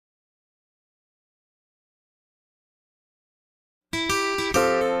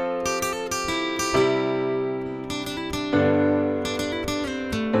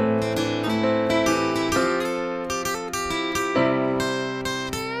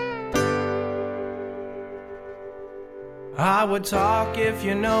I would talk if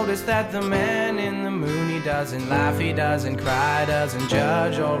you noticed that the man in the moon, he doesn't laugh, he doesn't cry, doesn't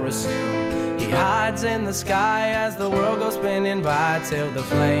judge or assume. He hides in the sky as the world goes spinning by, till the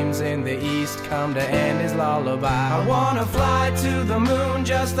flames in the east come to end his lullaby. I wanna fly to the moon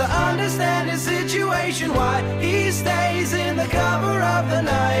just to understand his situation, why he stays in the cover of the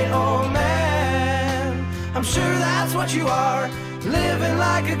night. Oh man, I'm sure that's what you are, living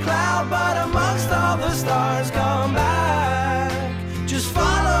like a cloud but amongst all the stars. Come back, just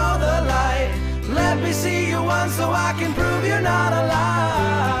follow the light, let me see you once so I can prove you're not a lie.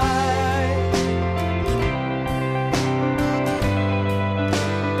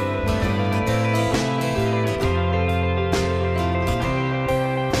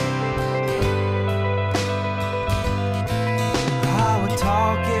 I would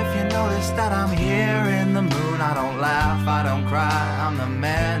talk if you noticed that I'm here in the moon. I don't laugh, I don't cry, I'm the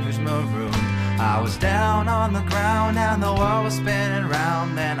man who's marooned. I was down on the ground and the world was spinning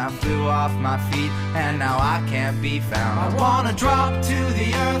round. Then I flew off my feet and now I can't be found. I wanna drop to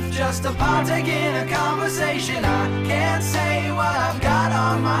the earth just to partake in a conversation. I can't say what I've got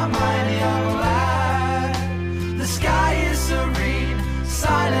on my mind, young lad. The sky is serene,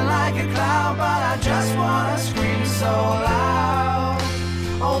 silent like a cloud, but I just wanna scream so loud.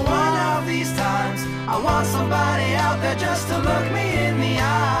 Oh, one of these times I want somebody out there just to look me in the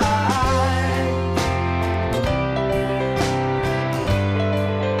eye.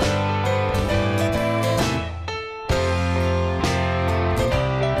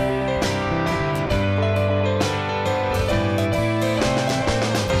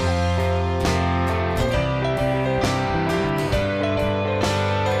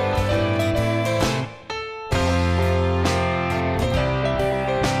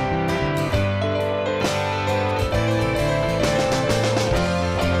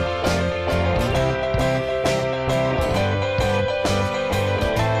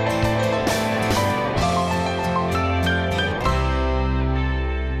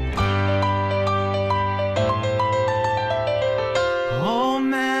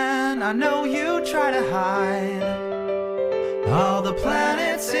 I know you try to hide all the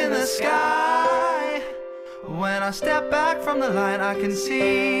planets in the sky. When I step back from the light I can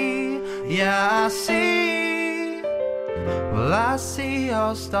see, yeah I see. Well I see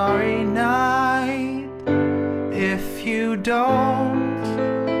your starry night. If you don't,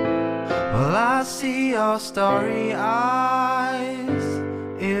 well I see your starry eyes.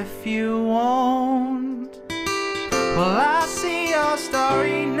 If you won't, well I see your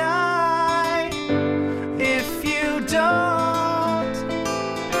starry night. If you don't,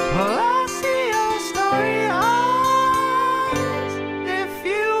 well I see your starry eyes. If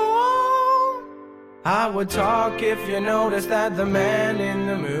you won't. I would talk if you noticed that the man in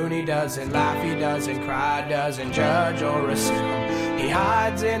the moon, he doesn't laugh, he doesn't cry, doesn't judge or assume. He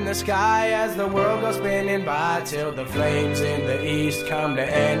hides in the sky as the world goes spinning by, till the flames in the east come to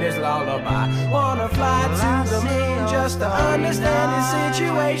end his lullaby. Wanna fly to the moon just to understand his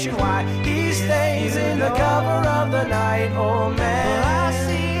situation, why he stays in the cover of the night. Oh man,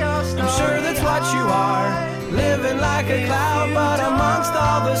 I'm sure that's what you are, living like a cloud but amongst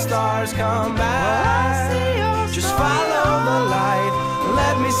all the stars. Come back, just follow the light,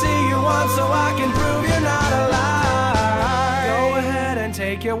 let me see you once so I can prove you're not a lie.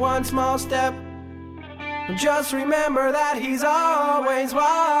 Take your one small step, just remember that he's always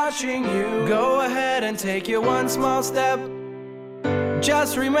watching you. Go ahead and take your one small step,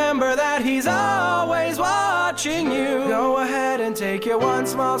 just remember that he's always watching you. Go ahead and take your one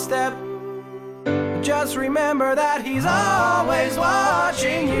small step, just remember that he's always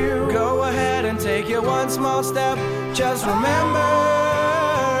watching you. Go ahead and take your one small step, just remember.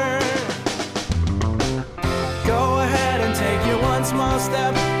 Take your one small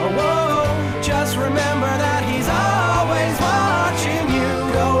step, oh whoa, just remember that he's always watching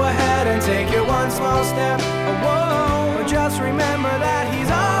you. Go ahead and take your one small step, oh whoa, just remember that he's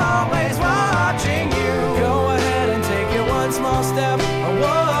always watching you. Go ahead and take your one small step, oh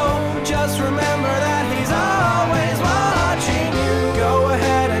whoa, just remember that he's always watching you. Go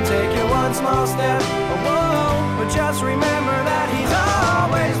ahead and take your one small step, oh whoa, just remember that he's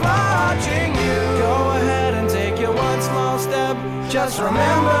always watching you. Go ahead and take your one small step, just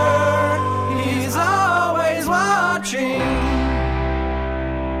remember.